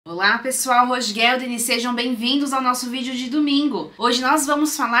Olá pessoal, Rosgelden, e sejam bem-vindos ao nosso vídeo de domingo. Hoje nós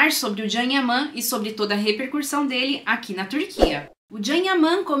vamos falar sobre o Can Yaman e sobre toda a repercussão dele aqui na Turquia. O Can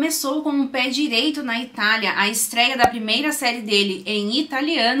Yaman começou com o pé direito na Itália. A estreia da primeira série dele em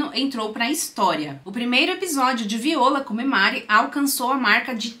italiano entrou para a história. O primeiro episódio de Viola Comi El Mare alcançou a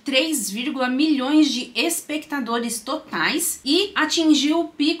marca de 3, milhões de espectadores totais e atingiu o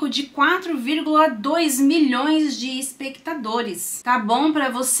pico de 4,2 milhões de espectadores. Tá bom para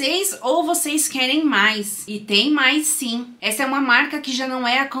vocês ou vocês querem mais? E tem mais sim. Essa é uma marca que já não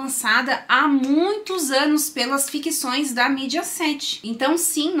é alcançada há muitos anos pelas ficções da mídia 7. Então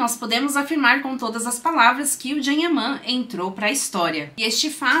sim, nós podemos afirmar com todas as palavras que o Can Yaman entrou para a história. E este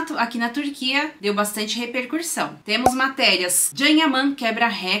fato aqui na Turquia deu bastante repercussão. Temos matérias: Can Yaman quebra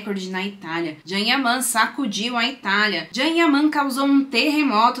recorde na Itália, Can Yaman sacudiu a Itália, Can Yaman causou um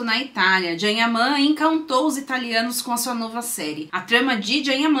terremoto na Itália, Can Yaman encantou os italianos com a sua nova série, a trama de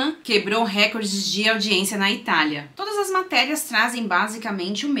Can Yaman quebrou recordes de audiência na Itália. Todas as matérias trazem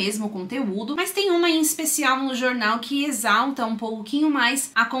basicamente o mesmo conteúdo, mas tem uma em especial no jornal que exalta um pouquinho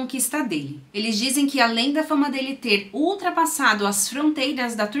mais a conquista dele. Eles dizem que além da fama dele ter ultrapassado as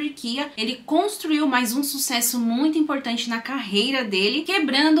fronteiras da Turquia, ele construiu mais um sucesso muito importante na carreira dele,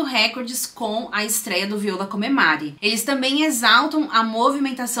 quebrando recordes com a estreia do Viola Comi El Mare. Eles também exaltam a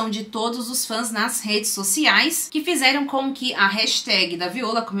movimentação de todos os fãs nas redes sociais, que fizeram com que a hashtag da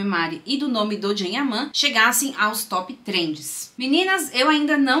Viola Comi El Mare e do nome do Can Yaman chegassem aos top trends. Meninas, eu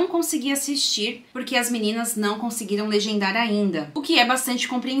ainda não consegui assistir, porque as meninas não conseguiram legendar ainda. O que é bastante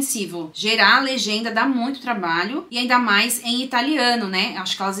compreensível. Gerar a legenda dá muito trabalho, e ainda mais em italiano, né?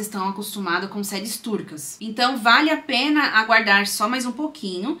 Acho que elas estão acostumadas com séries turcas. Então vale a pena aguardar só mais um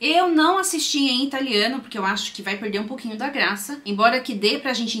pouquinho. Eu não assisti em italiano, porque eu acho que vai perder um pouquinho da graça. Embora que dê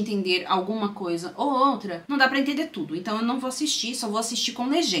pra gente entender alguma coisa ou outra, não dá pra entender tudo. Então eu não vou assistir, só vou assistir com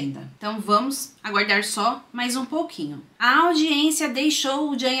legenda. Então vamos aguardar só mais um pouquinho. A audiência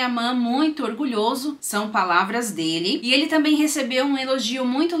deixou o Can Yaman muito orgulhoso, são palavras dele, e ele também recebeu um elogio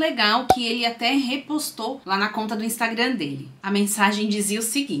muito legal que ele até repostou lá na conta do Instagram dele. A mensagem dizia o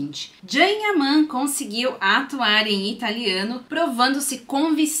seguinte: Can Yaman conseguiu atuar em italiano, provando-se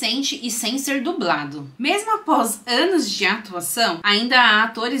convincente e sem ser dublado. Mesmo após anos de atuação, ainda há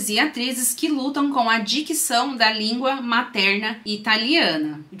atores e atrizes que lutam com a dicção da língua materna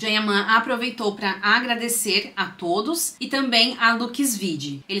italiana. O Can Yaman aproveitou para agradecer a todos e também a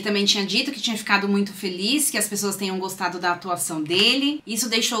Luxvide. Ele também tinha dito que tinha ficado muito feliz que as pessoas tenham gostado da atuação dele. Isso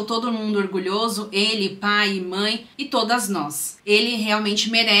deixou todo mundo orgulhoso, ele, pai e mãe e todas nós. Ele realmente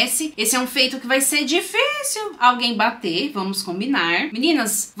merece. Esse é um feito que vai ser difícil alguém bater, vamos combinar.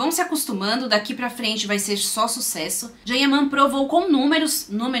 Meninas, vão se acostumando, daqui pra frente vai ser só sucesso. Can Yaman provou com números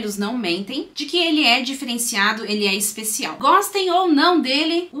não mentem, de que ele é diferenciado, ele é especial. Gostem ou não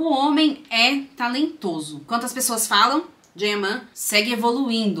dele, o homem é talentoso. Quantas pessoas falam? Can Yaman segue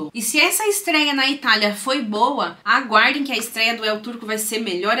evoluindo. E se essa estreia na Itália foi boa, aguardem que a estreia do El Turco vai ser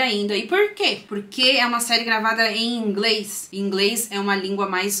melhor ainda. E por quê? Porque é uma série gravada em inglês. E inglês é uma língua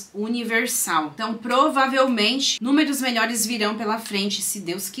mais universal. Então, provavelmente, números melhores virão pela frente, se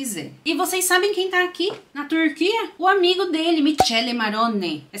Deus quiser. E vocês sabem quem tá aqui na Turquia? O amigo dele, Michele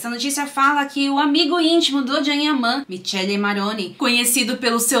Maroni. Essa notícia fala que o amigo íntimo do Can Yaman, Michele Maroni, conhecido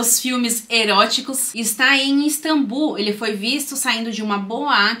pelos seus filmes eróticos, está em Istambul. Ele foi visto saindo de uma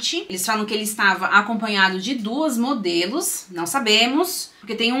boate. Eles falam que ele estava acompanhado de 2 modelos, não sabemos,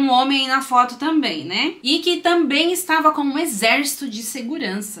 porque tem um homem aí na foto também, né? E que também estava com um exército de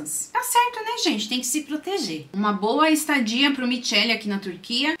seguranças. Tá certo, né, gente? Tem que se proteger. Uma boa estadia pro Michele aqui na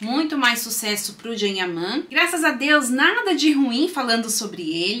Turquia, muito mais sucesso pro Can Yaman. Graças a Deus, nada de ruim falando sobre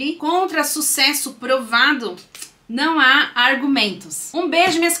ele. Contra sucesso provado, não há argumentos. Um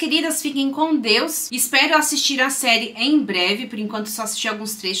beijo, minhas queridas, fiquem com Deus. Espero assistir a série em breve. Por enquanto só assisti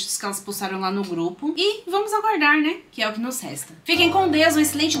alguns trechos que elas postaram lá no grupo. E vamos aguardar, né? Que é o que nos resta. Fiquem com Deus, um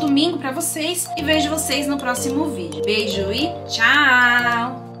excelente domingo pra vocês. E vejo vocês no próximo vídeo. Beijo e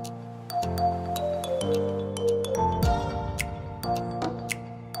tchau!